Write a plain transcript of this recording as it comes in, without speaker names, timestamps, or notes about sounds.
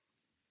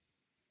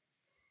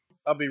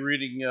I'll be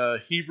reading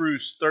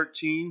Hebrews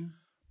 13,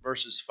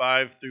 verses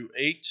 5 through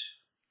 8.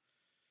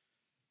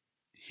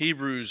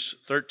 Hebrews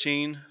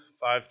 13,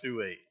 5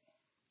 through 8.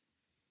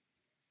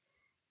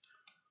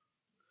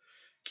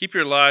 Keep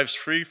your lives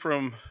free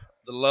from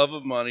the love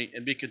of money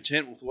and be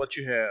content with what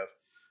you have,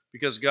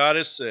 because God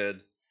has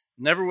said,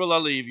 "Never will I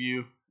leave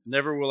you,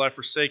 never will I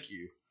forsake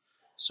you."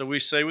 So we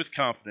say with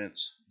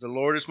confidence, "The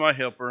Lord is my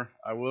helper,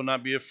 I will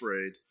not be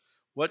afraid.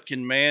 What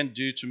can man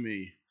do to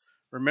me?"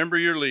 Remember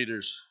your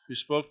leaders who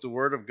spoke the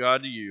word of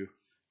God to you.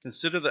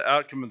 Consider the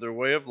outcome of their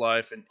way of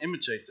life and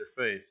imitate their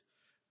faith.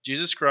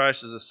 Jesus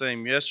Christ is the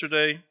same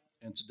yesterday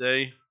and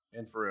today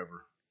and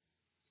forever.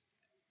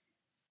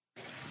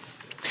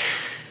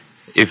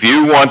 If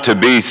you want to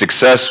be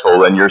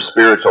successful in your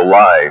spiritual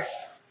life,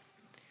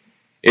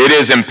 it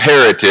is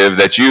imperative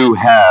that you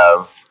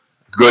have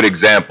good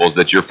examples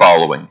that you're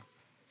following.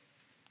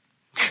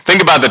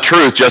 Think about the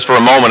truth just for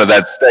a moment of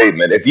that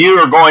statement. If you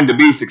are going to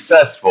be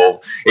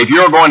successful, if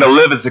you're going to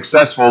live a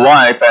successful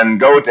life and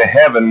go to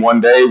heaven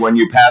one day when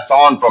you pass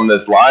on from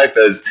this life,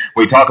 as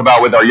we talk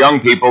about with our young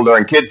people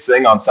during Kids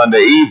Sing on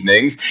Sunday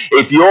evenings,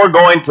 if you're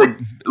going to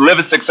live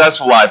a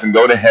successful life and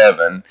go to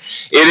heaven,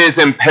 it is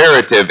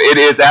imperative, it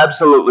is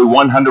absolutely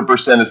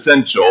 100%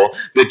 essential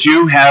that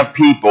you have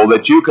people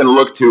that you can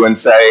look to and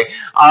say,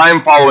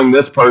 I'm following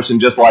this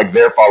person just like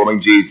they're following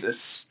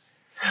Jesus.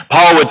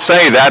 Paul would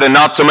say that in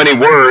not so many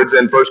words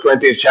in 1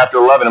 Corinthians chapter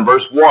 11 and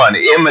verse 1.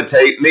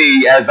 Imitate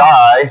me as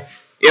I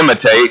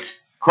imitate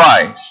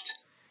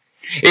Christ.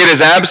 It is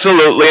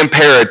absolutely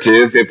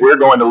imperative, if we're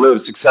going to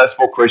live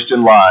successful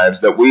Christian lives,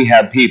 that we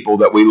have people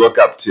that we look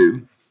up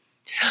to.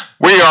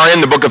 We are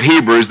in the book of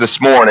Hebrews this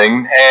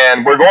morning,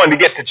 and we're going to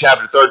get to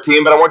chapter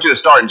 13, but I want you to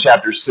start in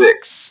chapter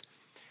 6.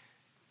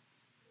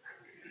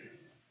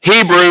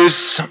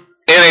 Hebrews,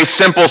 in a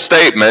simple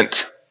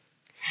statement,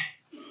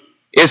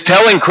 is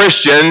telling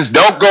Christians,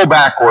 don't go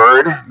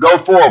backward, go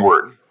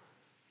forward.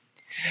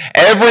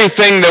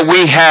 Everything that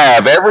we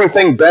have,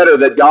 everything better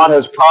that God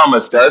has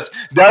promised us,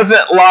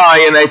 doesn't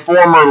lie in a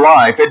former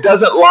life. It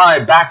doesn't lie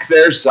back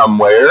there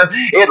somewhere.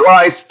 It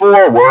lies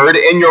forward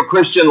in your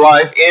Christian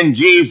life in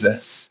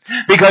Jesus.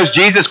 Because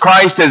Jesus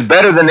Christ is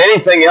better than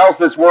anything else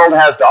this world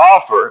has to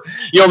offer.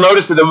 You'll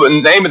notice that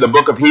the name of the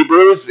book of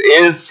Hebrews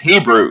is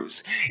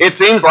Hebrews. It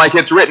seems like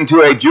it's written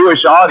to a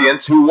Jewish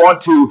audience who want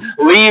to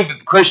leave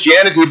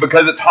Christianity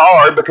because it's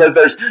hard, because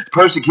there's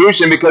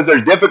persecution, because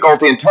there's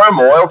difficulty and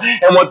turmoil,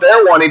 and what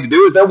they're wanting to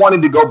do is they're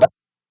wanting to go back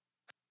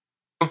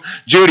to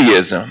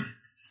Judaism.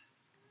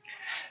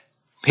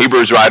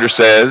 Hebrews writer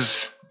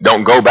says,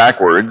 don't go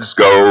backwards,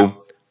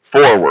 go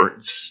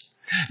forwards.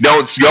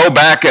 Don't go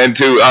back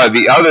into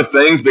the other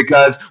things,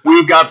 because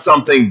we've got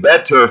something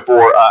better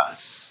for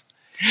us.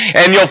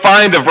 And you'll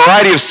find a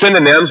variety of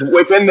synonyms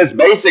within this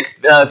basic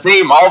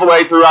theme all the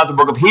way throughout the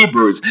book of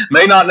Hebrews.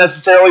 May not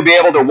necessarily be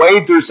able to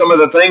wade through some of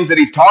the things that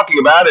he's talking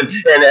about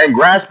and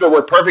grasp it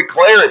with perfect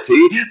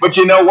clarity, but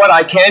you know what?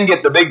 I can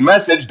get the big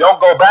message.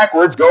 Don't go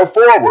backwards, go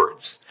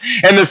forwards.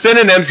 And the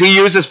synonyms he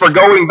uses for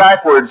going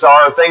backwards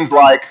are things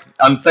like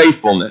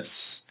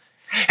unfaithfulness,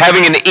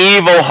 having an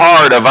evil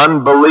heart of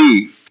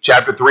unbelief,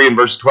 chapter 3 and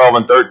verse 12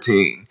 and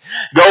 13.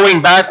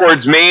 Going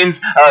backwards means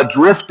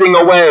drifting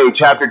away,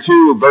 chapter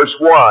 2, verse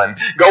 1.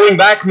 Going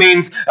back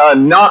means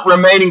not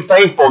remaining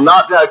faithful,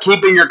 not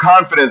keeping your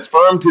confidence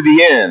firm to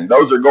the end.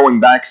 Those are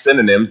going back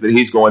synonyms that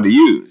he's going to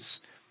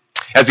use.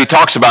 As he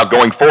talks about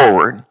going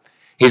forward,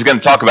 he's going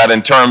to talk about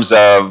in terms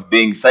of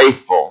being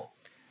faithful,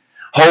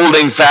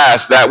 holding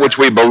fast that which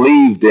we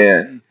believed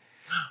in,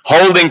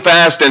 holding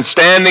fast and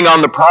standing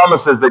on the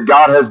promises that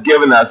God has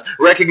given us,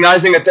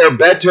 recognizing that they're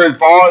better and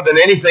far than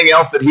anything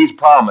else that he's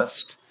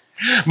promised.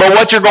 But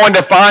what you're going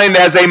to find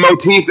as a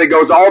motif that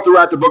goes all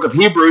throughout the book of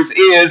Hebrews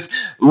is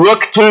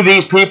look to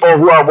these people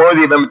who are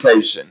worthy of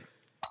imitation.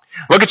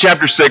 Look at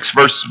chapter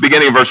 6,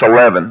 beginning of verse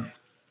 11.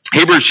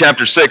 Hebrews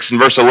chapter 6 and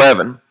verse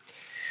 11.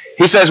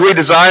 He says, we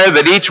desire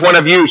that each one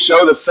of you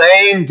show the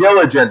same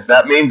diligence,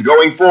 that means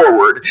going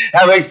forward,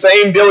 have a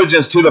same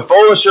diligence to the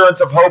full assurance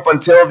of hope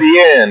until the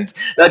end,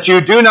 that you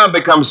do not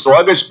become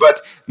sluggish,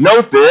 but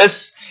note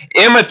this,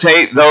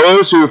 imitate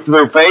those who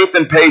through faith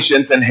and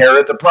patience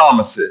inherit the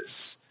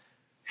promises.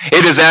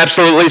 It is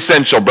absolutely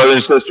essential, brothers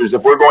and sisters,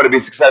 if we're going to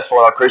be successful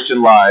in our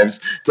Christian lives,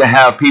 to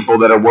have people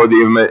that are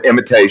worthy of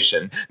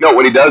imitation. Note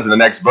what he does in the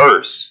next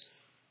verse.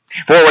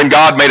 For when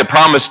God made a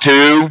promise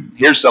to,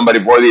 here's somebody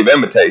worthy of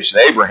imitation,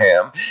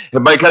 Abraham.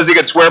 Because he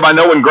could swear by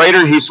no one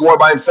greater, he swore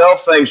by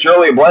himself, saying,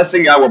 surely a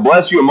blessing, I will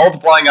bless you, and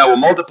multiplying, I will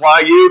multiply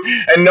you.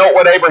 And note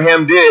what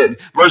Abraham did.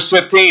 Verse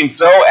 15,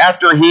 so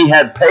after he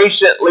had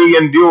patiently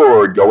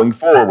endured going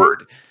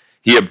forward,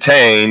 he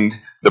obtained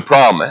the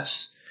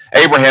promise.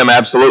 Abraham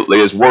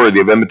absolutely is worthy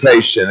of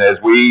imitation as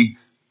we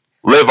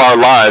live our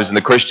lives in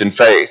the Christian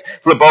faith.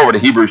 Flip over to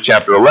Hebrews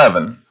chapter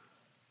 11.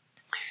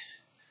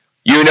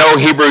 You know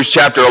Hebrews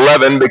chapter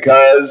 11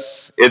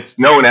 because it's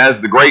known as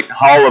the Great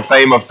Hall of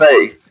Fame of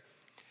Faith.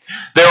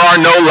 There are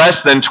no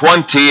less than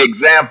 20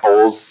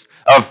 examples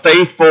of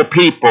faithful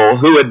people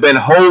who had been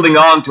holding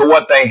on to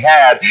what they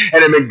had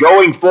and had been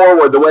going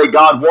forward the way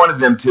God wanted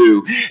them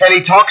to. And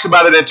he talks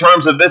about it in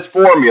terms of this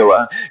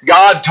formula.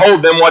 God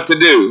told them what to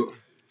do.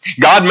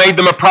 God made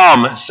them a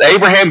promise.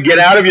 Abraham, get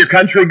out of your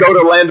country, go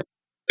to land,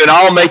 and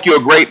I'll make you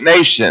a great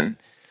nation.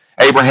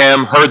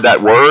 Abraham heard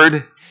that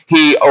word.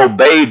 He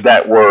obeyed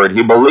that word.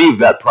 He believed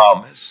that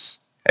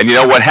promise. And you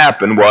know what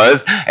happened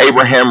was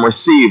Abraham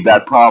received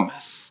that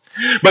promise.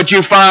 But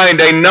you find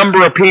a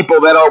number of people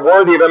that are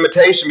worthy of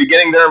imitation,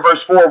 beginning there in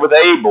verse 4 with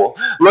Abel.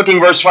 Looking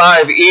verse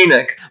 5,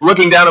 Enoch.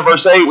 Looking down at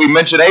verse 8, we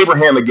mentioned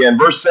Abraham again.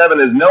 Verse 7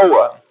 is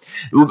Noah.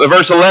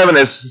 Verse 11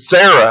 is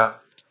Sarah.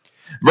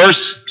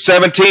 Verse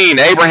 17,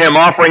 Abraham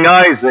offering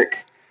Isaac.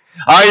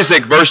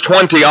 Isaac, verse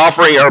 20,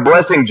 offering or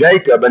blessing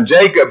Jacob, and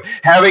Jacob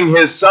having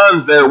his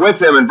sons there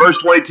with him. In verse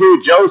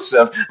 22,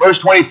 Joseph. Verse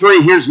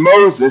 23, here's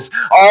Moses.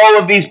 All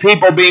of these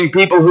people being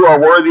people who are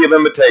worthy of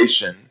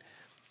imitation.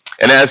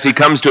 And as he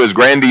comes to his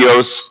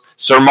grandiose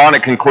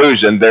sermonic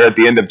conclusion there at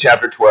the end of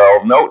chapter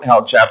 12, note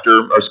how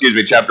chapter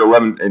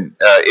 11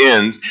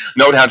 ends.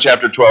 Note how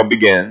chapter 12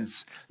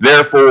 begins.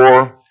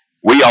 Therefore,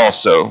 we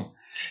also,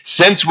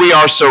 since we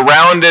are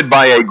surrounded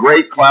by a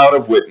great cloud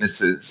of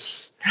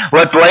witnesses,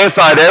 let's lay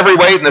aside every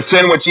weight and the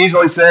sin which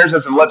easily snares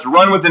us, and let's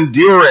run with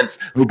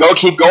endurance.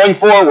 Keep going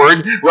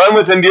forward. Run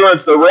with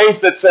endurance the race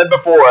that's set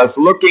before us,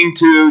 looking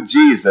to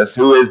Jesus,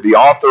 who is the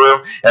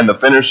author and the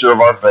finisher of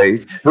our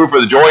faith, who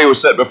for the joy that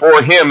was set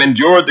before him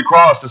endured the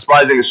cross,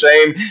 despising the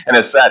shame, and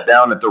has sat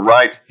down at the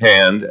right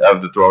hand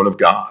of the throne of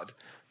God.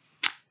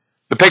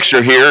 The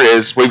picture here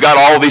is we've got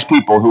all these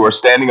people who are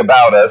standing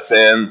about us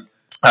in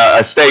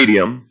a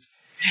stadium.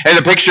 And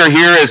the picture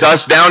here is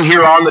us down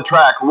here on the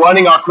track,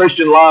 running our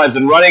Christian lives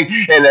and running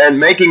and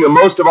making the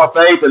most of our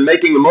faith and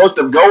making the most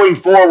of going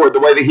forward the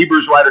way the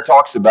Hebrews writer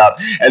talks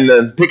about. And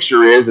the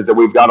picture is that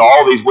we've got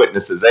all these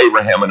witnesses,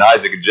 Abraham and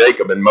Isaac and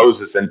Jacob and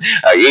Moses and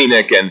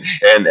Enoch and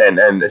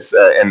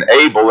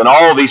Abel and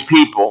all these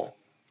people.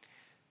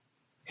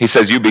 He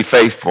says, you be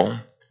faithful,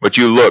 but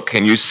you look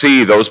and you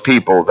see those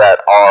people that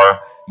are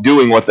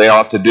doing what they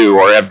ought to do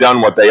or have done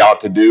what they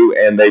ought to do,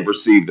 and they've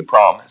received the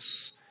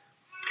promise.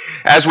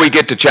 As we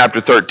get to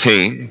chapter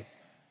 13,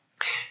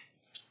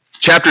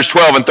 chapters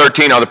 12 and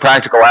 13 are the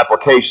practical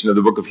application of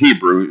the book of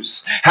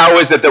Hebrews. How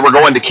is it that we're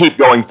going to keep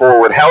going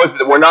forward? How is it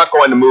that we're not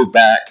going to move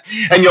back?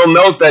 And you'll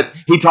note that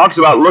he talks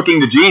about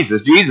looking to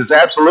Jesus. Jesus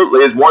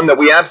absolutely is one that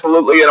we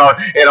absolutely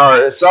in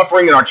our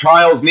suffering and our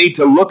trials need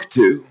to look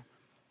to.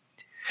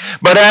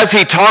 But as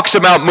he talks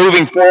about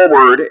moving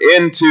forward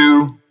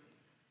into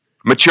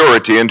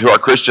maturity, into our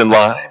Christian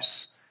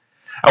lives,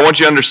 I want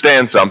you to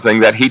understand something,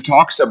 that he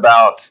talks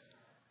about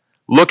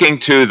looking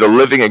to the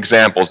living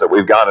examples that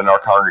we've got in our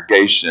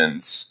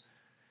congregations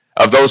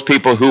of those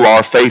people who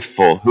are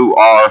faithful, who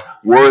are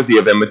worthy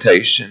of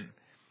imitation.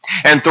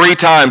 And 3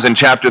 times in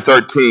chapter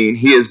 13,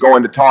 he is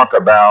going to talk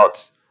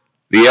about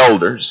the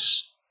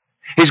elders.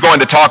 He's going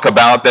to talk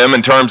about them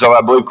in terms of,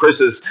 I believe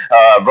Chris's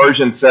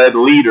version said,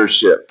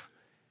 leadership.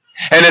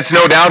 And it's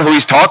no doubt who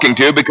he's talking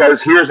to,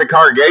 because here's a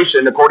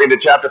congregation, according to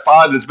chapter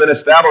 5, that's been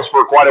established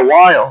for quite a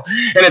while.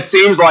 And it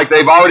seems like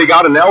they've already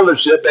got an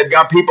eldership. They've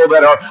got people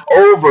that are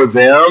over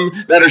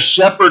them, that are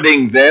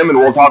shepherding them, and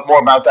we'll talk more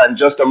about that in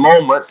just a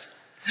moment.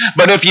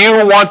 But if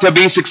you want to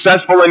be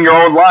successful in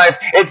your own life,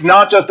 it's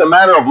not just a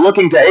matter of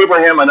looking to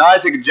Abraham and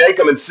Isaac and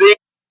Jacob and seeing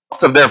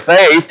of their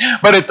faith,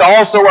 but it's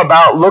also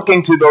about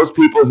looking to those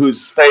people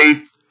whose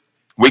faith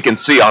we can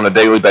see on a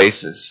daily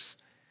basis.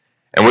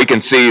 And we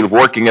can see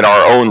working in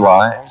our own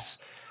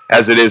lives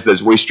as it is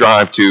as we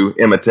strive to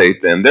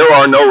imitate them. There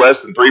are no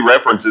less than 3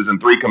 references and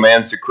 3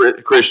 commands to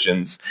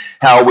Christians,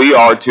 how we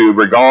are to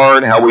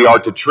regard, how we are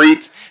to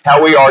treat,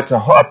 how we are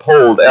to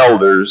uphold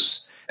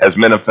elders as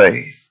men of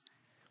faith,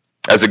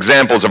 as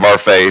examples of our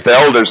faith,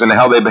 elders and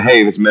how they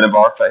behave as men of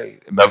our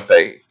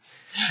faith.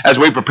 As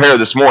we prepare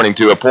this morning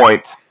to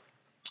appoint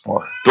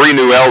 3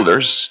 new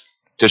elders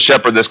to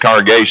shepherd this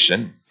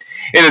congregation,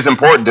 it is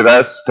important to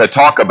us to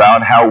talk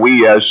about how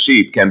we as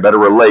sheep can better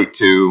relate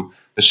to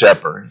the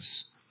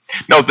shepherds.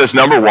 Note this,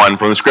 number 1,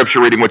 from the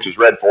scripture reading which was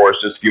read for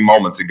us just a few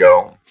moments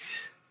ago.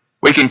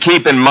 We can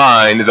keep in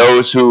mind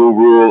those who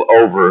rule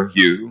over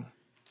you.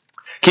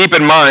 Keep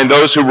in mind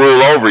those who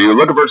rule over you.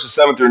 Look at verses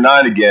 7 through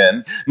 9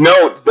 again.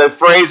 Note the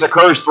phrase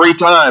occurs 3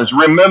 times.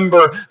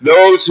 Remember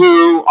those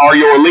who are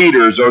your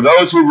leaders, or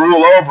those who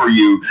rule over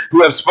you,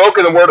 who have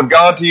spoken the word of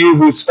God to you,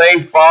 whose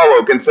faith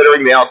follow,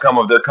 considering the outcome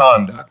of their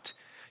conduct.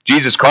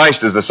 Jesus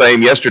Christ is the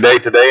same yesterday,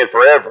 today, and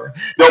forever.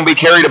 Don't be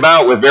carried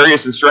about with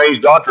various and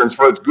strange doctrines,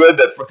 for it's good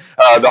that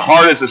the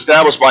heart is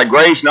established by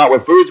grace, not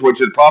with foods,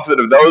 which is the profit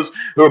of those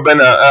who have been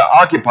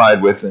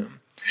occupied with them.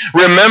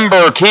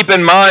 Remember, keep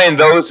in mind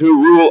those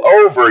who rule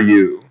over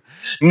you.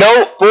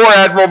 Note 4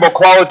 admirable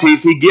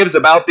qualities he gives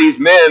about these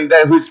men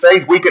whose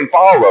faith we can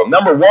follow.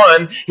 Number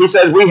 1, he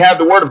says we have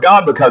the word of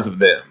God because of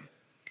them.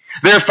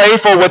 They're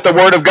faithful with the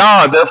word of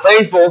God. They're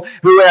faithful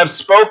who have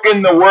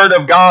spoken the word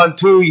of God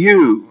to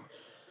you.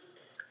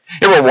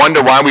 You ever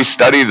wonder why we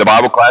study the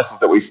Bible classes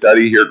that we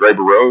study here at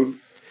Graber Road?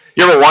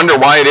 You ever wonder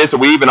why it is that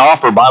we even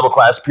offer Bible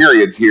class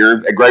periods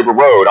here at Graver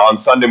Road on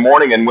Sunday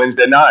morning and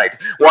Wednesday night?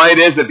 Why it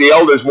is that the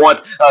elders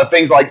want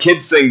things like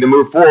Kids Sing to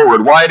move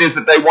forward? Why it is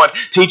that they want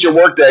teacher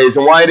work days?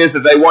 And why it is that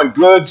they want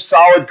good,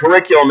 solid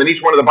curriculum in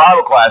each one of the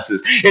Bible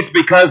classes? It's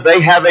because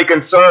they have a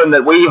concern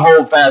that we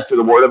hold fast to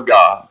the Word of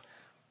God.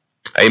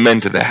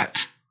 Amen to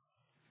that.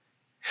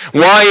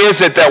 Why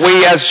is it that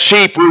we as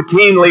sheep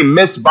routinely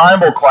miss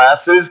Bible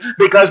classes?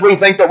 Because we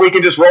think that we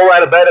can just roll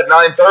out of bed at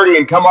 9:30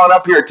 and come on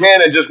up here at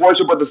 10 and just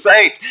worship with the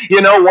saints.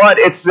 You know what?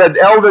 It's the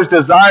elders'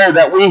 desire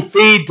that we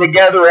feed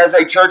together as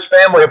a church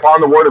family upon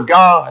the Word of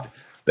God.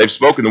 They've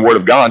spoken the Word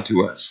of God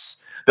to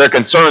us. They're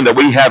concerned that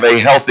we have a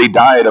healthy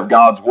diet of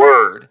God's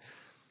Word.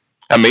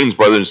 That means,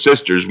 brothers and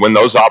sisters, when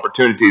those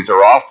opportunities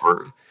are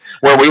offered,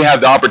 where we have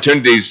the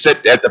opportunity to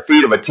sit at the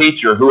feet of a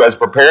teacher who has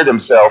prepared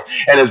himself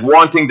and is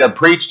wanting to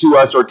preach to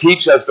us or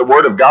teach us the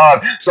Word of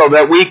God so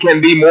that we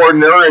can be more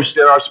nourished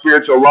in our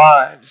spiritual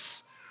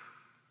lives.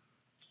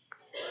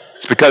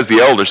 It's because the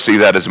elders see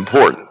that as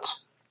important.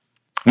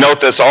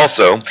 Note this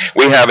also,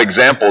 we have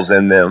examples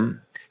in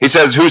them. He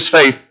says, whose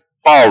faith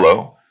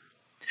follow?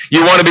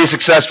 You want to be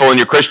successful in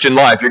your Christian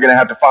life, you're going to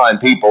have to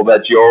find people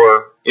that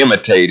you're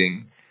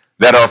imitating,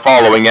 that are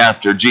following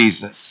after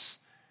Jesus.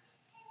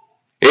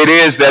 It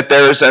is that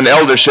there's an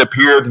eldership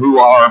here who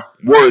are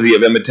worthy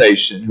of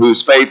imitation,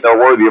 whose faith are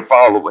worthy of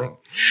following.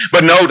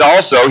 But note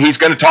also, he's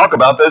going to talk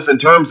about this in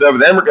terms of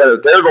they're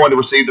going to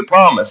receive the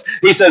promise.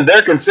 He says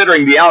they're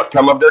considering the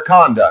outcome of their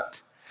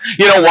conduct.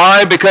 You know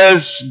why?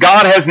 Because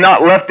God has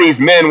not left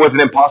these men with an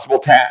impossible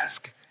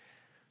task.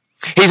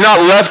 He's not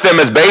left them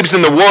as babes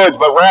in the woods,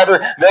 but rather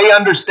they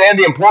understand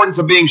the importance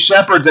of being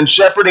shepherds and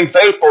shepherding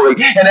faithfully.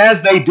 And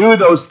as they do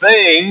those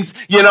things,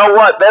 you know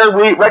what? They're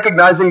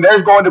recognizing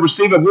they're going to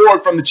receive a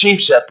reward from the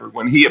chief shepherd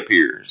when he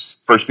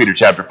appears. 1 Peter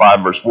chapter 5,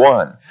 verse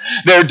 1.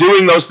 They're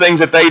doing those things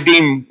that they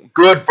deem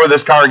good for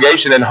this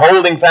congregation and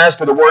holding fast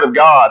to the Word of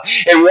God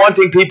and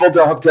wanting people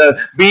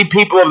to be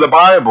people of the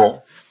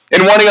Bible.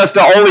 And wanting us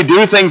to only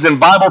do things in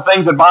Bible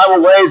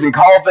ways and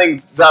call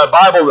things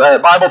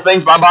Bible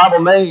things by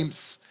Bible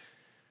names.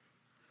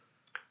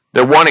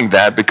 They're wanting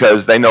that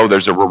because they know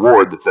there's a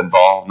reward that's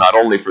involved, not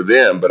only for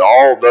them, but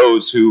all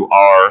those who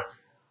are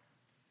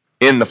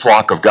in the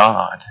flock of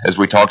God, as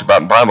we talked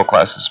about in Bible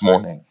class this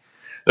morning.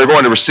 They're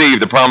going to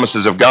receive the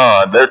promises of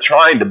God. They're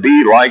trying to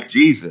be like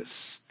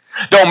Jesus.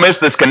 Don't miss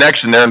this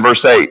connection there in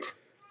verse 8.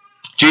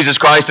 Jesus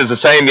Christ is the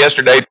same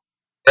yesterday,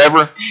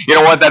 forever. You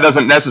know what? That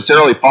doesn't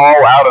necessarily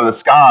fall out of the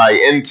sky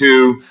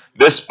into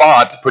this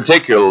spot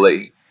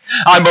particularly.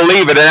 I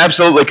believe it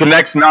absolutely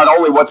connects not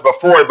only what's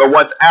before it, but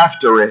what's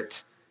after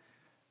it.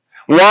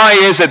 Why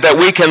is it that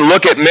we can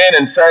look at men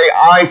and say,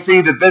 I see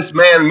that this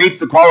man meets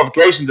the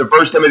qualifications of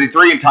 1 Timothy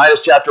 3 and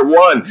Titus chapter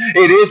 1?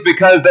 It is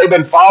because they've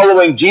been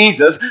following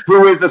Jesus,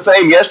 who is the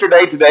same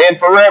yesterday, today, and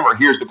forever.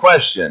 Here's the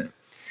question.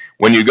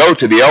 When you go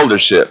to the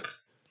eldership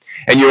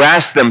and you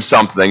ask them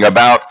something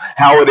about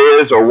how it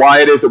is or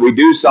why it is that we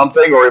do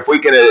something, or if we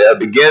can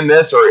begin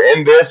this or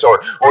end this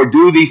or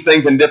do these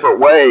things in different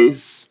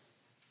ways,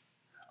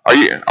 Are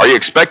you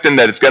expecting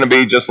that it's going to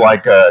be just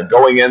like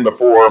going in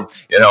before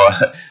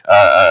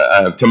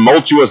a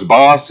tumultuous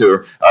boss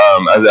or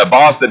a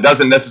boss that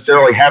doesn't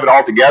necessarily have it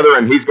all together,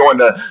 and he's going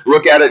to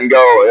look at it and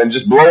go and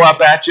just blow up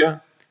at you?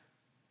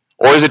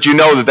 Or is it you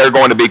know that they're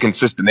going to be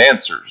consistent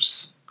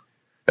answers?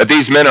 That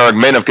these men are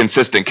men of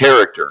consistent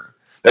character?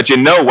 That you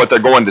know what they're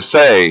going to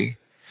say?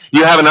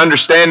 You have an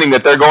understanding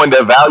that they're going to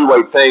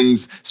evaluate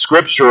things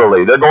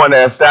scripturally. They're going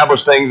to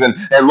establish things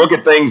and look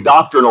at things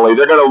doctrinally.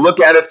 They're going to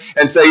look at it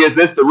and say, is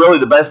this really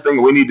the best thing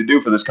that we need to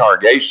do for this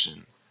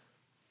congregation?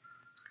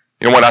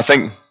 You know what? I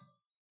think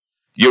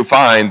you'll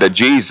find that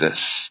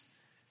Jesus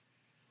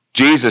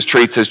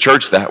treats his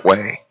church that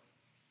way.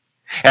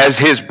 As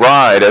his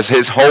bride, as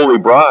his holy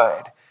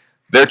bride.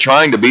 They're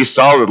trying to be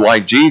solid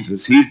like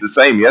Jesus. He's the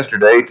same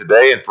yesterday,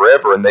 today, and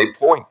forever, and they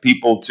point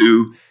people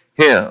to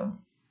him.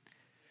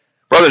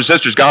 Brothers and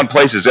sisters, God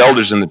places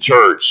elders in the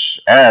church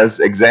as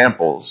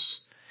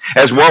examples,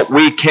 as what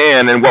we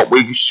can and what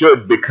we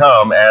should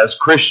become as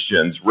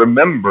Christians.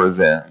 Remember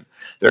them.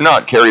 They're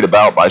not carried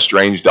about by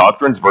strange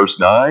doctrines, verse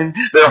 9.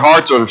 Their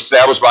hearts are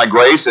established by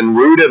grace and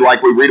rooted,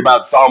 like we read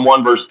about Psalm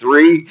 1, verse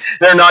 3.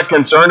 They're not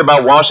concerned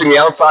about washing the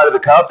outside of the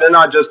cup. They're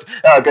not just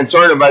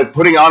concerned about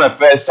putting on a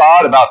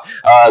facade about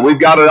we've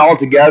got it all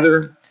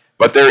together,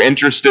 but they're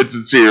interested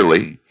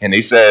sincerely. And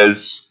he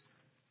says,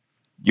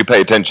 you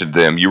pay attention to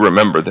them. You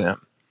remember them.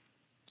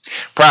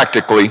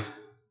 Practically,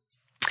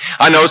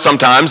 I know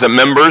sometimes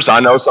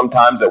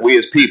that we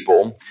as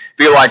people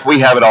feel like we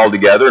have it all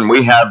together and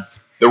we have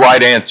the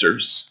right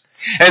answers.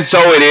 And so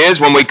it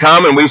is when we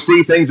come and we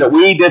see things that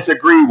we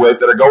disagree with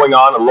that are going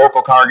on in a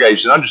local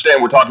congregation.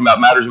 Understand, we're talking about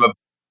matters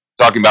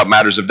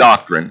of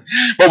doctrine.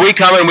 But we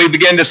come and we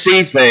begin to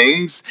see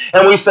things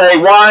and we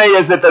say, why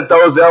is it that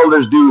those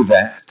elders do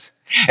that?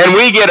 And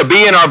we get a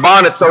bee in our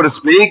bonnet, so to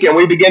speak, and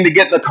we begin to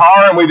get in the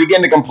car and we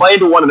begin to complain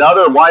to one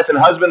another, wife and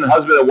husband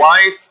and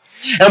wife.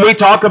 And we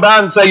talk about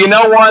it and say, you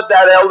know what,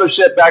 that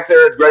eldership back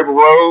there at Graver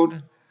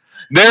Road,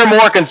 They're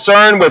more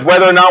concerned with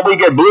whether or not we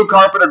get blue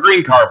carpet or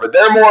green carpet.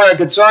 They're more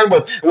concerned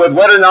with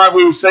whether or not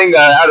we sing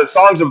out of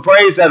songs of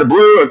praise out of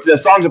blue or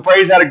songs of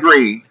praise out of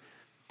green.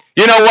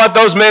 You know what?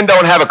 Those men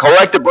don't have a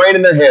collective brain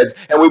in their heads,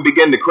 and we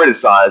begin to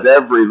criticize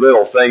every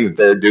little thing that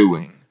they're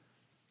doing.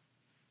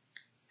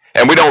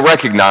 And we don't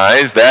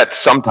recognize that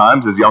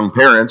sometimes as young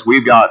parents,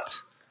 we've got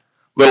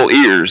little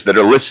ears that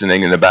are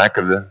listening in the back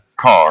of the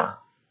car.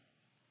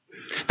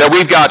 That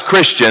we've got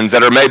Christians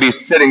that are maybe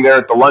sitting there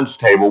at the lunch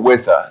table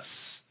with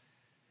us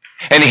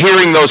and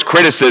hearing those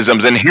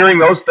criticisms and hearing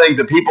those things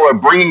that people are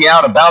bringing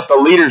out about the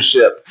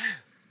leadership.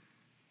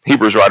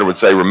 Hebrews writer would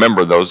say,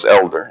 remember those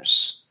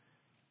elders.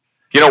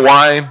 You know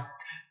why?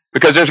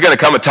 Because there's going to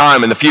come a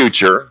time in the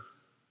future,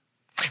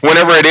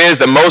 whenever it is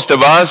that most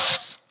of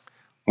us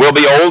will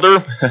be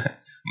older,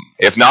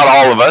 if not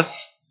all of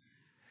us,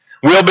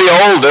 we'll be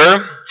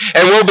older,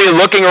 and we'll be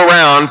looking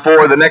around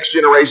for the next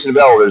generation of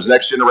elders,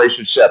 next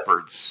generation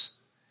shepherds.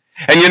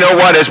 And you know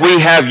what? As we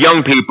have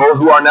young people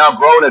who are now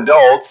grown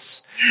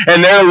adults,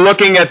 and they're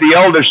looking at the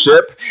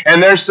eldership,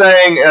 and they're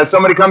saying,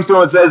 somebody comes to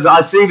them and says,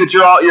 I see that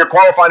you're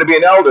qualified to be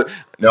an elder.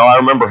 No, I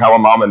remember how my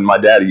mom and my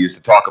daddy used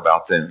to talk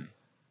about them.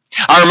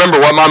 I remember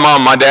what my mom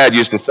and my dad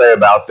used to say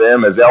about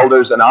them as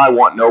elders, and I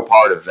want no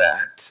part of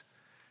that.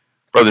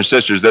 Brothers and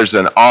sisters, there's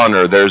an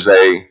honor, there's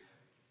a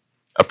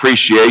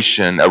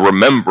appreciation, a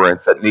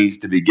remembrance that needs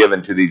to be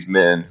given to these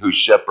men who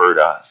shepherd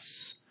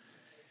us.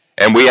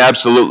 And we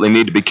absolutely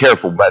need to be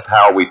careful with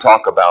how we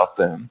talk about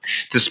them.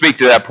 To speak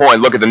to that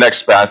point, look at the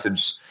next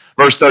passage,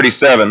 verse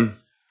 37.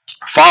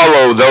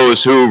 Follow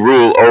those who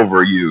rule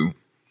over you.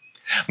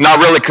 I'm not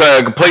really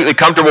completely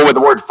comfortable with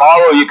the word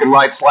follow. You can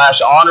write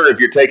 /honor if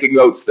you're taking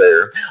notes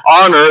there.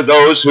 Honor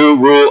those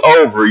who rule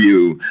over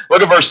you.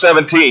 Look at verse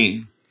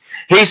 17.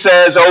 He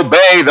says,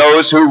 obey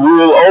those who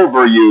rule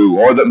over you,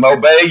 or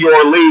obey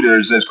your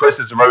leaders, as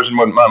Chris's version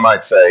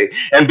might say,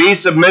 and be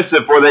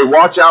submissive, for they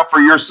watch out for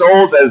your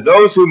souls as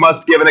those who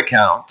must give an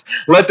account.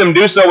 Let them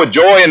do so with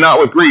joy and not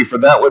with grief, for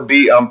that would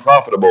be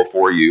unprofitable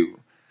for you.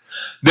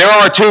 There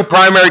are two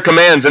primary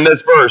commands in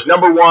this verse.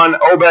 Number one,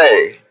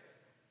 obey.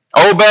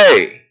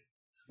 Obey.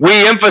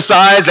 We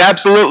emphasize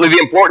absolutely the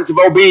importance of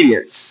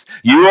obedience.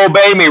 You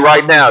obey me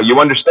right now.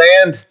 You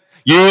understand?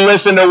 You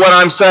listen to what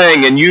I'm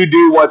saying and you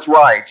do what's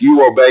right.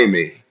 You obey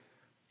me.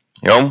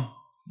 You know,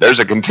 there's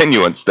a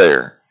continuance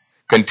there.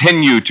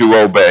 Continue to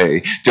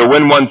obey, to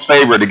win one's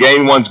favor, to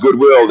gain one's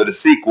goodwill, to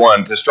seek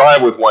one, to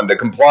strive with one, to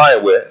comply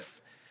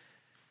with.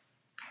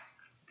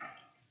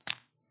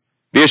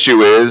 The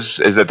issue is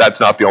that that's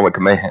not the only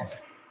command.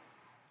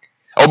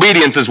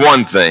 Obedience is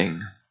one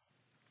thing.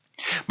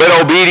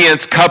 But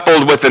obedience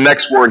coupled with the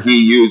next word he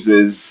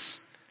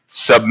uses,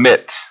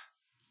 submit.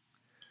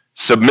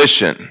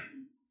 Submission.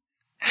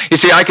 You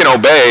see, I can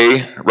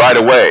obey right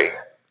away.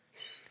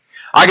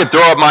 I could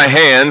throw up my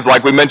hands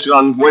like we mentioned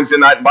on Wednesday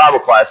night Bible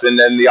class in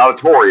the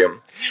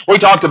auditorium. We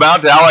talked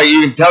about how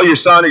you can tell your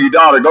son or your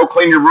daughter, go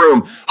clean your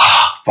room.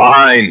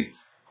 Fine.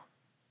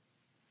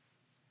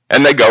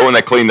 And they go and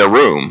they clean their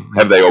room.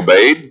 Have they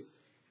obeyed?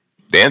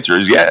 The answer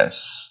is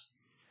yes.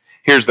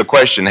 Here's the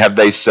question, have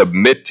they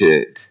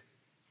submitted?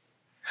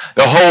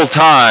 The whole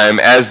time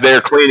as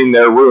they're cleaning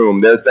their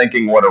room, they're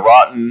thinking what a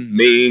rotten,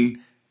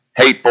 mean,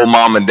 hateful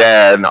mom and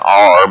dad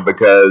are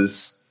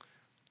because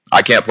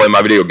I can't play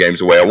my video games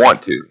the way I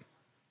want to.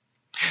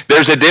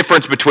 There's a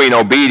difference between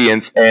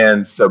obedience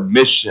and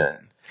submission.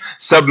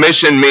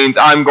 Submission means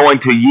I'm going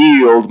to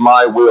yield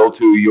my will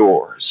to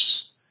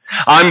yours.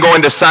 I'm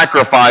going to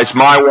sacrifice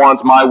my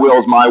wants, my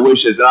wills, my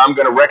wishes, and I'm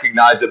going to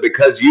recognize that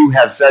because you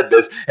have said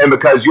this and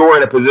because you're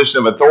in a position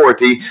of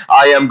authority,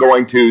 I am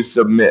going to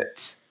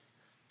submit.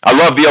 I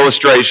love the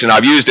illustration.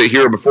 I've used it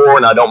here before,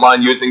 and I don't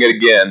mind using it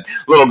again.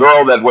 Little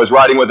girl that was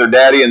riding with her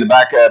daddy in the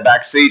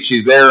back seat.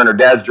 She's there, and her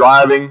dad's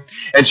driving,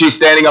 and she's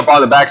standing up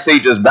on the back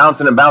seat, just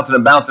bouncing and bouncing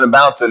and bouncing and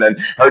bouncing. And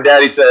her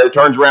daddy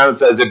turns around and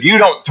says, "If you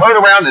don't turn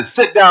around and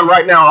sit down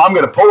right now, I'm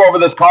going to pull over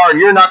this car,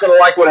 and you're not going to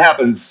like what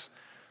happens."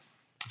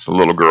 So the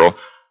little girl,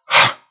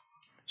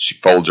 she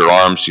folds her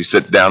arms. She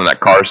sits down in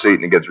that car seat,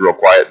 and it gets real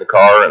quiet in the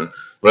car. And a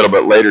little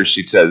bit later,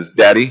 she says,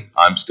 "Daddy,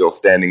 I'm still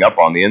standing up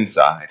on the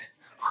inside."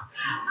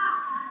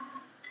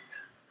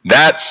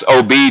 That's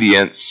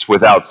obedience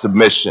without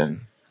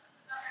submission.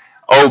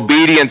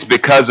 Obedience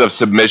because of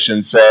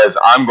submission says,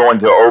 I'm going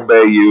to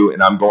obey you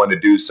and I'm going to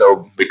do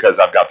so because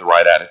I've got the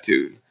right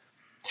attitude.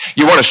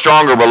 You want a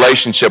stronger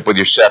relationship with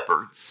your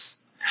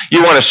shepherds.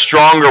 You want a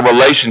stronger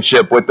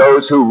relationship with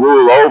those who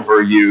rule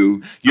over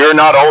you. You're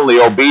not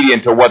only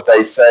obedient to what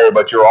they say,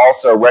 but you're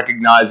also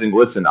recognizing,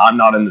 listen, I'm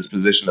not in this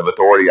position of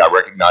authority. I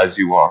recognize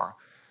you are.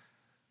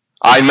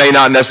 I may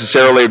not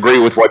necessarily agree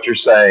with what you're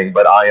saying,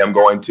 but I am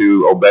going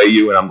to obey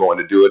you and I'm going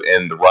to do it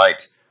in the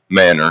right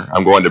manner.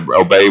 I'm going to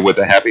obey with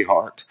a happy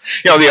heart.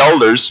 You know, the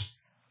elders,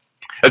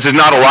 this is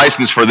not a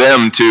license for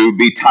them to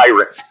be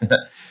tyrants.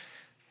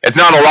 It's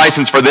not a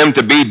license for them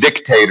to be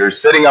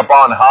dictators, sitting up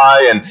on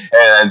high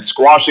and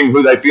squashing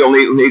who they feel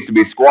needs to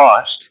be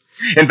squashed.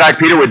 In fact,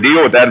 Peter would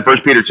deal with that in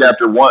 1 Peter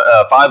chapter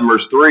 5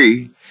 verse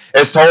 3.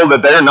 It's told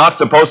that they're not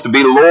supposed to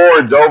be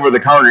lords over the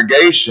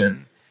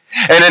congregation.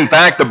 And in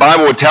fact, the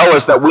Bible would tell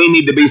us that we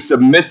need to be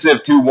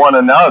submissive to one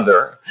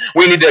another.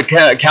 We need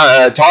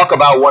to talk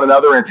about one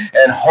another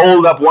and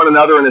hold up one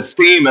another in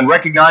esteem and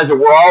recognize that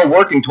we're all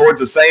working towards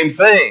the same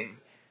thing.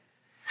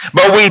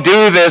 But we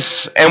do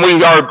this and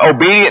we are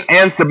obedient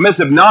and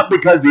submissive not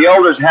because the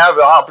elders have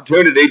the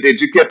opportunity to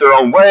just get their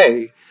own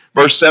way.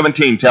 Verse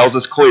 17 tells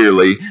us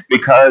clearly,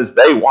 because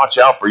they watch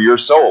out for your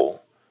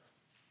soul.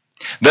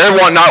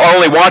 They're not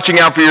only watching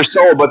out for your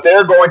soul, but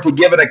they're going to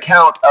give an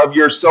account of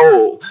your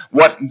soul.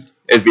 What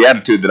is the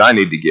attitude that I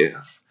need to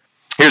give?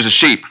 Here's a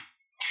sheep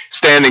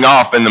standing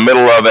off in the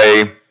middle of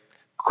a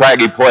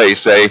craggy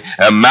place, a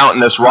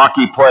mountainous,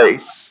 rocky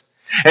place.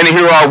 And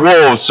here are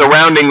wolves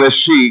surrounding the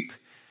sheep.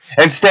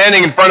 And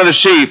standing in front of the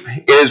sheep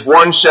is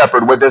one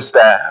shepherd with his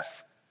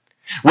staff,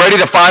 ready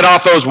to fight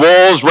off those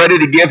wolves, ready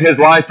to give his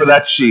life for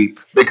that sheep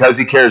because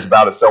he cares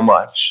about it so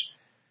much.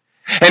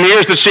 And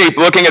here's the sheep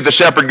looking at the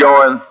shepherd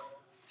going,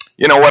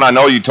 you know what, I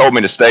know you told me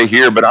to stay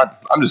here, but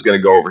I'm just going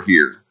to go over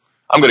here.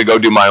 I'm going to go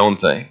do my own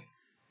thing.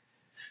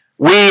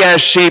 We as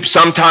sheep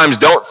sometimes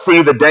don't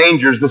see the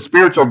dangers, the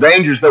spiritual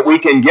dangers that we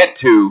can get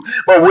to.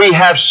 But we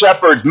have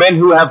shepherds, men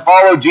who have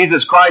followed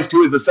Jesus Christ,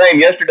 who is the same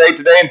yesterday,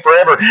 today, and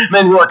forever.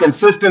 Men who are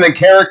consistent in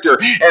character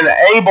and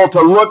able to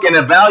look and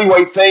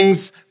evaluate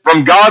things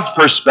from God's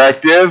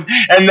perspective.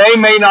 And they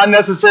may not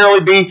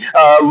necessarily be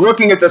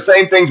looking at the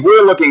same things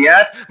we're looking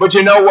at. But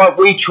you know what?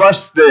 We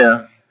trust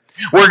them.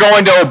 We're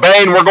going to obey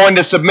and we're going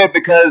to submit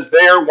because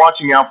they're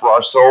watching out for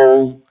our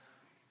soul.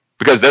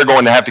 Because they're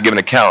going to have to give an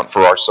account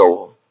for our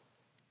soul.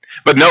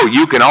 But no,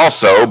 you can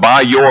also,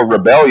 by your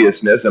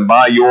rebelliousness and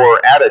by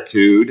your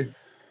attitude,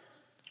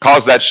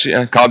 cause that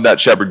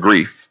shepherd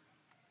grief.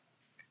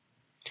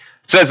 It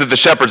says that the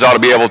shepherds ought to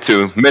be able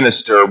to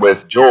minister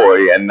with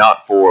joy and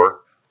not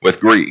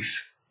with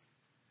grief.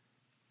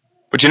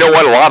 But you know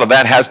what? A lot of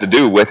that has to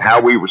do with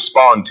how we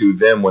respond to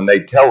them when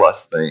they tell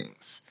us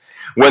things.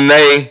 When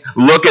they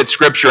look at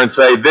Scripture and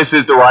say, this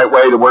is the right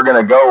way that we're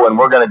going to go, and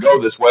we're going to go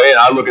this way, and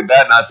I look at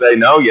that and I say,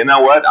 no, you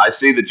know what? I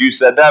see that you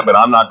said that, but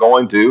I'm not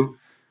going to.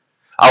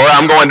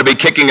 I'm going to be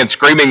kicking and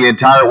screaming the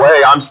entire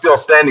way. I'm still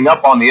standing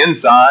up on the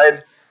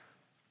inside.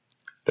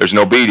 There's an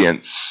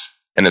obedience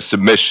and a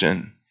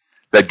submission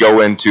that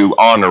go into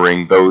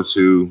honoring those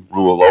who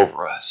rule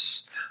over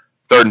us.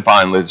 Third and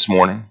finally this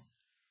morning,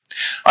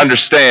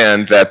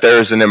 understand that there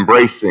is an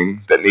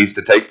embracing that needs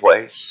to take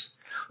place.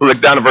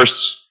 Look down to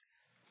verse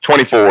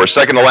 24,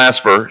 second to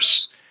last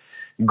verse.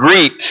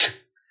 Greet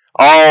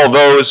all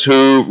those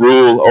who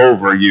rule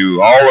over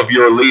you, all of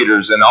your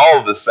leaders and all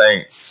of the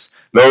saints.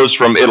 Those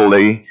from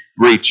Italy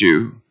greet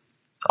you.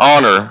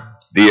 Honor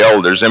the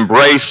elders.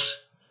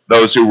 Embrace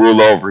those who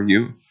rule over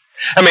you.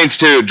 That means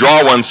to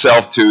draw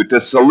oneself to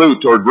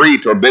salute or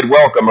greet or bid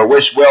welcome or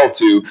wish well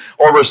to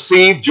or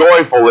receive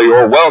joyfully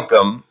or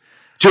welcome,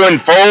 to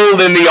enfold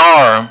in the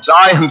arms.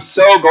 I am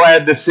so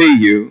glad to see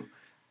you.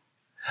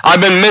 I've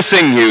been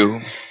missing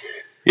you.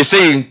 You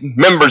see,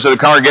 members of the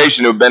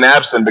congregation who have been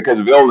absent because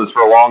of illness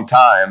for a long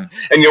time.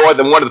 And you know what?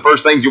 Then one of the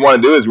first things you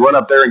want to do is run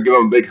up there and give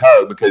them a big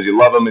hug because you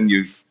love them and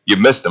you've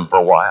missed them for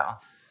a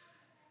while.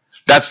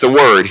 That's the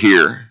word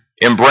here.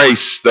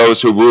 Embrace those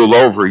who rule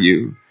over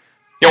you.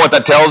 You know what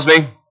that tells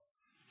me?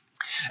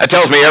 That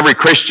tells me every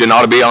Christian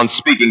ought to be on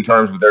speaking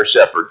terms with their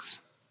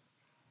shepherds.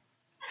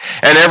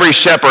 And every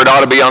shepherd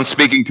ought to be on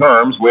speaking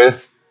terms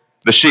with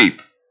the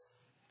sheep.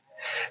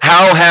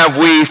 How have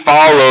we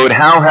followed?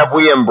 How have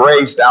we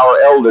embraced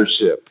our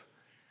eldership?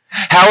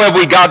 How have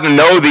we gotten to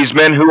know these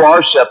men who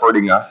are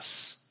shepherding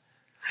us?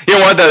 You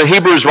know what? The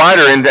Hebrews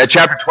writer in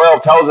chapter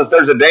 12 tells us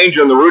there's a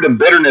danger in the root of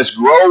bitterness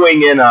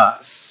growing in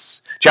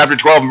us. Chapter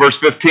 12 and verse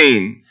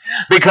 15.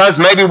 Because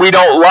maybe we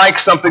don't like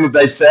something that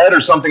they've said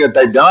or something that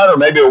they've done or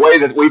maybe a way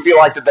that we feel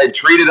like that they've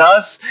treated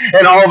us.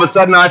 And all of a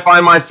sudden I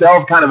find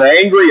myself kind of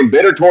angry and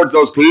bitter towards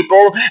those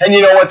people. And you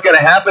know what's going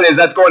to happen is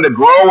that's going to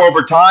grow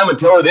over time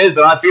until it is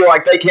that I feel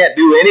like they can't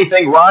do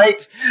anything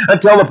right.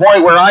 Until the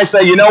point where I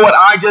say, you know what,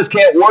 I just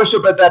can't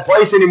worship at that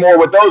place anymore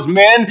with those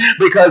men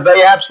because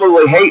they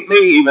absolutely hate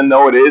me, even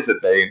though it is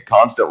that they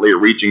constantly are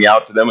reaching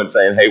out to them and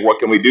saying, hey, what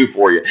can we do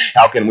for you?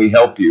 How can we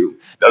help you?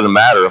 Doesn't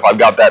matter if I've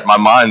got that in my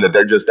mind that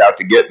they're just out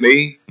to get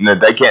me and that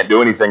they can't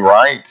do anything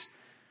right.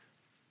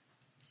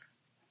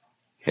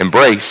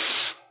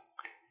 Embrace.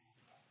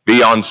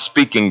 Be on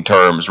speaking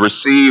terms.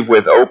 Receive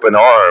with open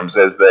arms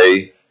as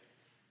they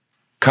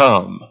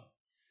come.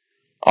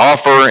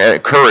 Offer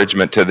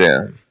encouragement to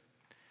them.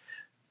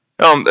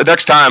 The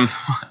next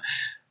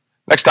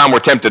time we're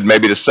tempted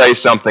maybe to say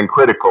something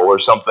critical or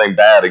something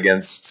bad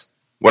against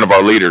one of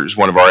our leaders,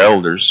 one of our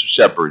elders,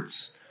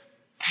 shepherds.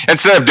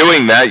 Instead of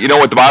doing that, you know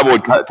what the Bible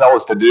would tell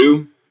us to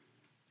do?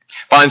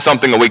 Find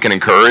something that we can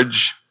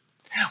encourage.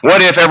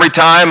 What if every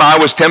time I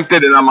was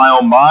tempted in my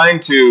own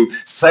mind to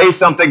say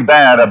something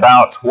bad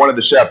about one of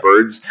the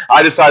shepherds,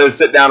 I decided to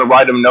sit down and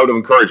write a note of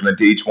encouragement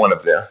to each one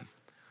of them?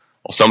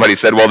 Well, somebody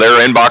said, well,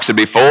 their inbox would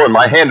be full and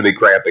my hand would be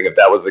cramping if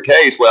that was the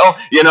case. Well,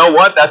 you know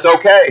what? That's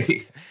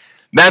okay.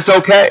 That's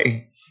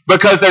okay.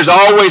 Because there's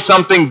always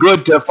something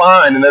good to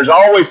find and there's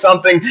always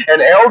something,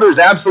 and elders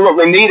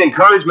absolutely need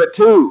encouragement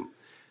too.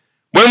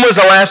 When was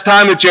the last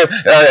time that you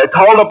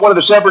called up one of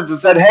the shepherds and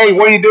said, hey,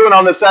 what are you doing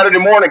on this Saturday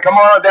morning? Come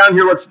on down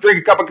here. Let's drink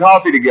a cup of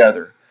coffee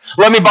together.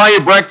 Let me buy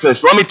you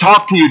breakfast. Let me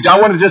talk to you. I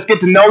want to just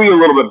get to know you a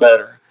little bit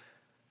better.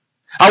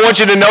 I want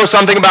you to know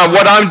something about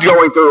what I'm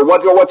going through,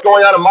 what's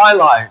going on in my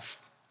life.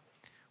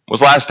 When was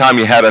the last time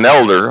you had an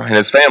elder and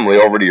his family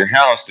over to your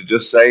house to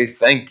just say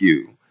thank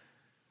you?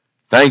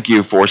 Thank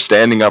you for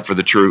standing up for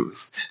the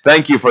truth.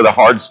 Thank you for the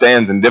hard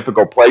stands and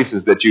difficult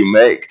places that you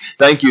make.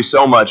 Thank you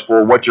so much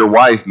for what your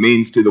wife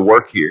means to the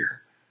work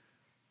here.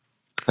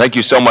 Thank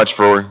you so much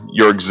for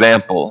your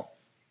example.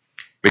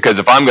 Because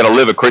if I'm going to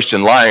live a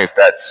Christian life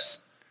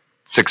that's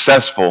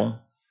successful,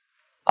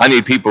 I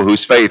need people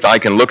whose faith I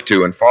can look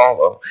to and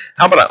follow.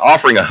 How about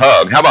offering a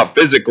hug? How about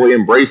physically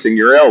embracing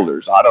your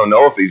elders? I don't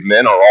know if these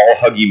men are all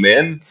huggy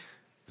men.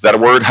 Is that a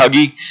word,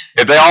 huggy?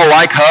 If they all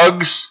like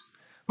hugs,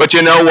 but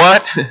you know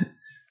what?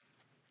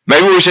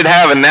 Maybe we should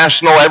have a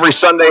national every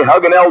Sunday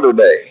hug an elder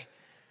day.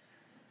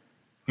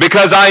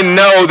 Because I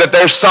know that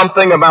there's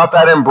something about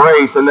that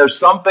embrace and there's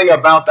something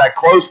about that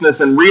closeness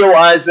and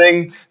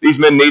realizing these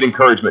men need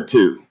encouragement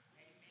too.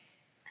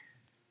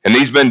 And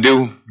these men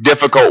do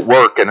difficult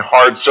work in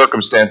hard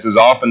circumstances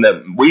often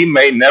that we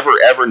may never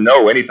ever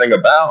know anything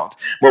about.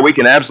 Where we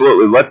can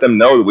absolutely let them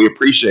know that we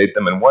appreciate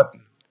them and what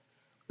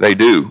they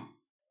do.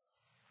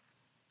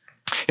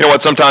 You know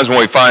what? Sometimes when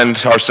we find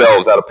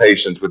ourselves out of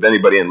patience with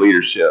anybody in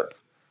leadership,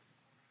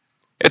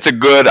 it's a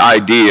good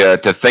idea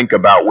to think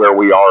about where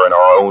we are in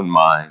our own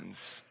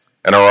minds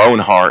and our own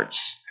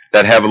hearts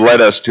that have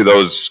led us to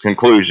those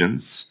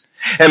conclusions.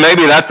 And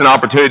maybe that's an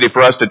opportunity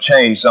for us to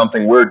change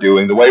something we're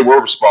doing, the way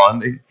we're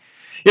responding.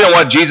 You know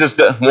what? Jesus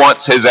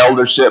wants his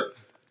eldership,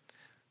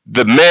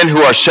 the men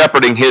who are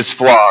shepherding his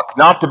flock,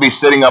 not to be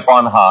sitting up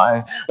on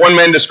high. One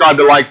man described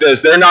it like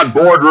this: they're not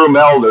boardroom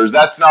elders.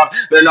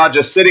 They're not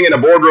just sitting in a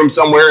boardroom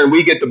somewhere and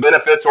we get the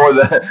benefits or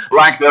the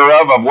lack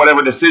thereof of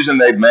whatever decision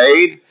they've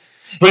made.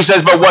 He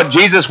says, but what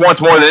Jesus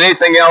wants more than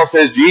anything else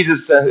as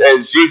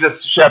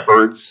Jesus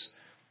shepherds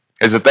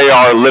is that they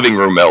are living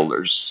room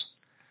elders,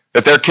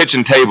 that they're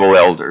kitchen table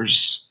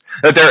elders,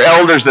 that they're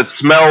elders that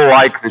smell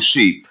like the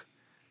sheep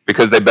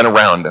because they've been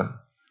around them.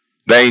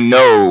 They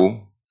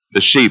know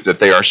the sheep that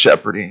they are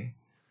shepherding.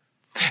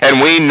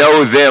 And we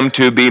know them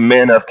to be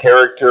men of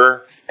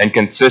character and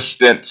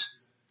consistent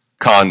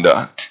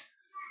conduct,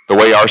 the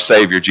way our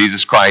Savior,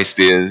 Jesus Christ,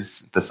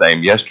 is the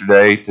same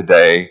yesterday,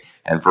 today,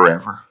 and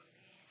forever.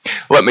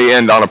 Let me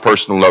end on a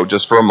personal note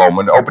just for a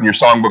moment. Open your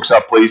songbooks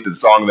up, please, to the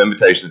Song of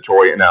Invitation that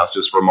Troy announced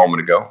just for a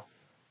moment ago.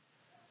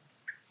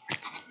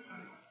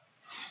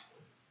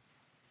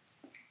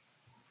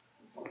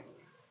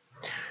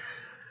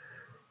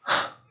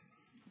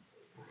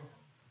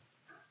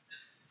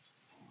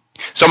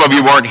 Some of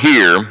you weren't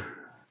here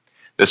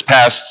this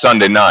past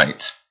Sunday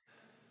night,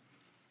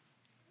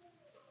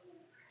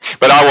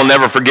 but I will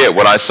never forget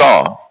what I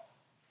saw.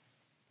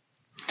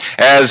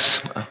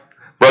 As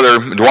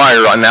Brother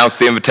Dwyer announced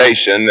the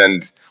invitation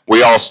and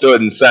we all stood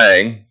and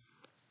sang,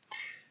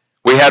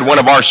 we had one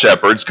of our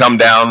shepherds come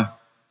down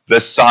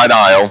this side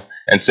aisle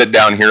and sit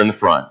down here in the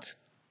front.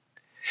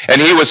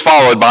 And he was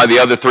followed by the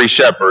other three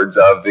shepherds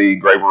of the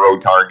Graver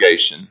Road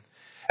congregation.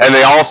 And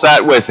they all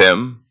sat with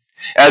him.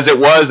 As it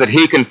was that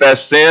he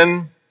confessed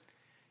sin,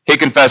 he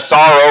confessed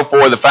sorrow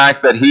for the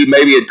fact that he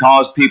maybe had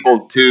caused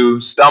people to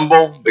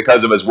stumble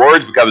because of his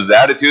words, because of his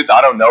attitudes.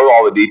 I don't know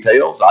all the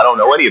details. I don't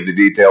know any of the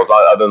details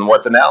other than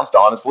what's announced,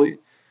 honestly.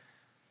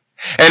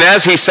 And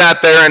as he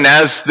sat there and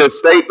as the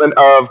statement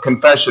of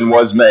confession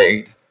was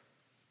made,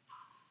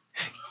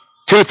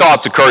 two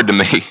thoughts occurred to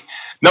me.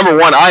 Number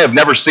one, I have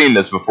never seen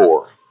this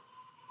before.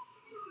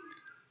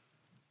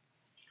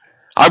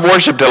 I've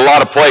worshiped at a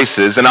lot of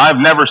places, and I've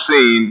never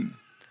seen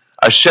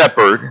a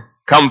shepherd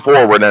come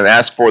forward and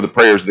ask for the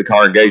prayers of the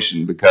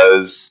congregation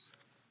because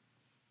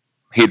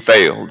he'd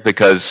failed,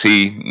 because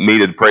he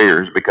needed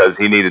prayers, because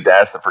he needed to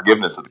ask the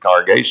forgiveness of the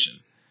congregation.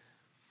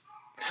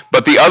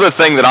 But the other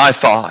thing that I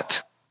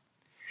thought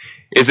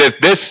is if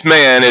this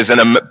man is in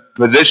a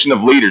position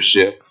of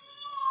leadership,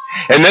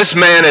 and this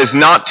man is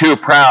not too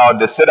proud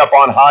to sit up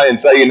on high and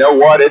say, you know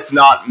what, it's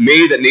not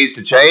me that needs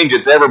to change,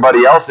 it's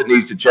everybody else that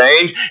needs to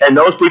change, and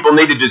those people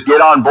need to just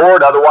get on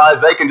board,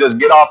 otherwise they can just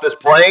get off this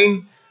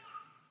plane.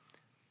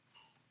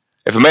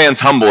 If a man's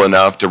humble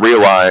enough to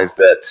realize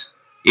that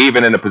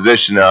even in a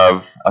position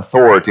of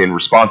authority and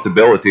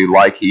responsibility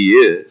like he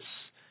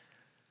is,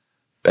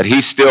 that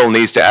he still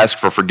needs to ask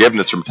for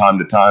forgiveness from time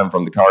to time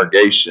from the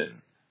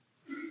congregation,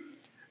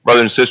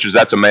 brothers and sisters,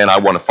 that's a man I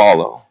want to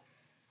follow.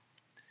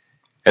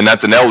 And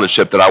that's an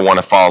eldership that I want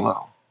to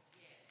follow.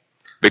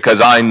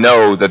 Because I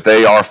know that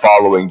they are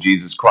following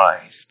Jesus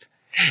Christ.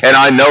 And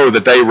I know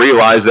that they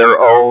realize their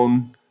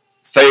own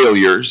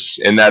failures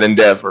in that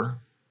endeavor.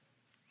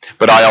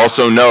 But I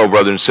also know,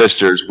 brothers and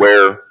sisters,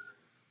 where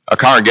a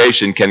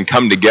congregation can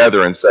come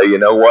together and say, you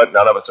know what,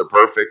 none of us are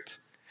perfect.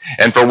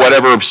 And for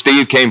whatever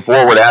Steve came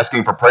forward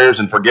asking for prayers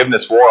and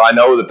forgiveness for, I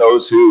know that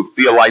those who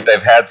feel like they've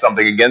had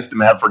something against him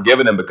have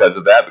forgiven him because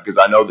of that, because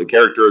I know the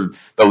character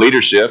of the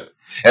leadership.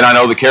 And I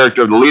know the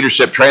character of the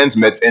leadership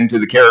transmits into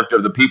the character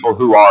of the people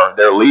who are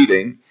there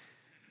leading.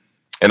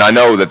 And I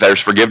know that there's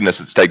forgiveness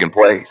that's taken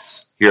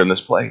place here in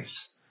this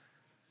place.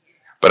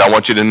 But I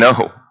want you to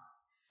know,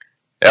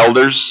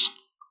 elders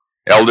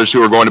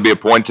who are going to be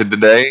appointed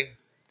today,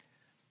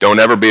 don't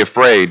ever be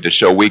afraid to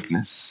show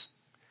weakness.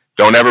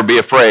 Don't ever be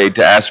afraid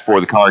to ask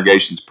for the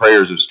congregation's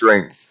prayers of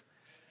strength.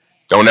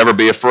 Don't ever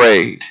be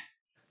afraid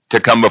to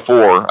come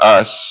before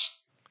us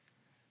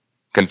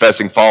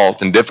confessing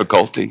fault and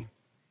difficulty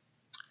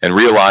and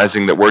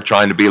realizing that we're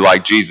trying to be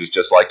like Jesus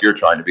just like you're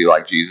trying to be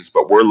like Jesus,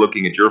 but we're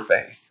looking at your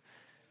faith,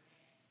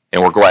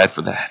 and we're glad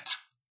for that.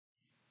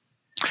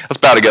 Let's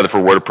bow together for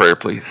a word of prayer,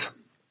 please.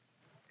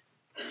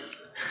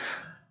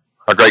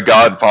 Our great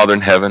God, Father in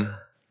heaven,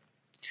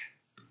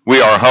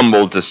 we are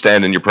humbled to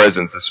stand in your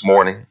presence this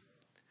morning.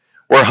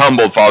 We're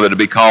humbled, Father, to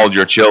be called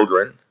your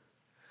children.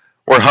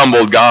 We're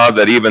humbled, God,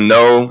 that even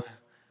though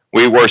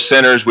we were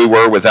sinners, we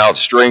were without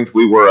strength,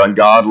 we were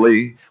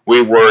ungodly,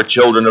 we were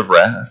children of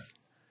wrath.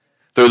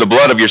 Through the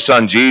blood of your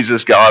Son,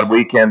 Jesus, God,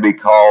 we can be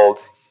called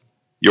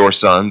your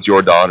sons,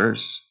 your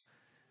daughters.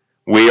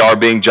 We are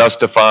being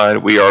justified.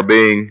 We are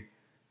being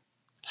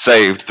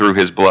saved through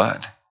his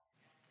blood.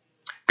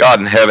 God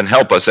in heaven,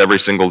 help us every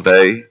single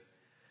day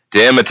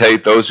to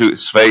imitate those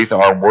whose faith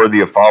are worthy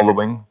of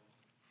following,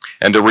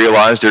 and to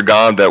realize, dear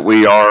God, that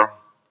we are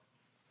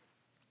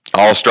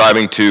all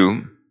striving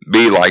to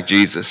be like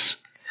Jesus.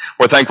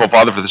 We're thankful,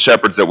 Father, for the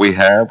shepherds that we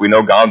have. We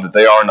know, God, that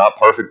they are not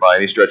perfect by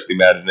any stretch of the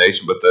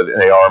imagination, but that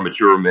they are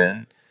mature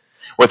men.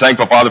 We're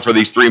thankful, Father, for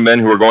these 3 men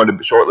who are going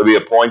to shortly be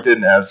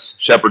appointed as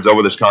shepherds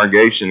over this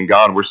congregation.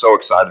 God, we're so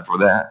excited for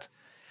that.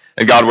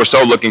 And God, we're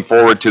so looking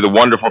forward to the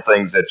wonderful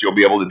things that you'll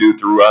be able to do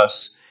through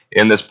us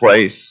in this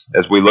place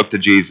as we look to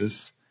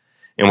Jesus.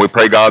 And we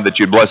pray, God, that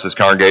you'd bless this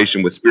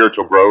congregation with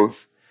spiritual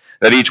growth,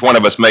 that each one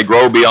of us may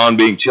grow beyond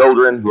being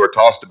children who are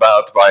tossed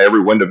about by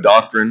every wind of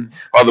doctrine.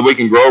 Father, we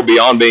can grow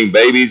beyond being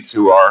babies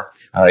who are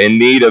in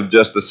need of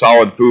just the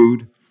solid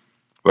food.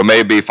 But may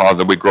it be, Father,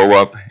 that we grow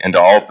up into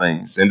all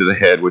things, into the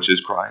head, which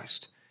is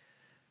Christ.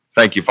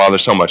 Thank you, Father,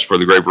 so much for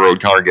the Grape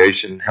Road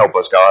congregation. Help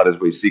us, God, as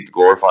we seek to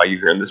glorify you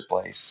here in this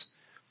place.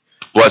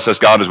 Bless us,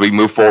 God, as we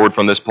move forward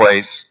from this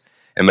place.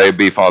 And may it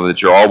be, Father,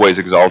 that you're always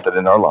exalted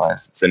in our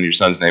lives. It's in your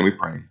Son's name we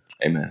pray.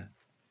 Amen.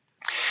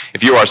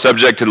 If you are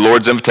subject to the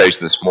Lord's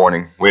invitation this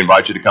morning, we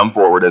invite you to come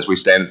forward as we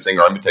stand and sing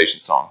our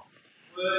invitation song.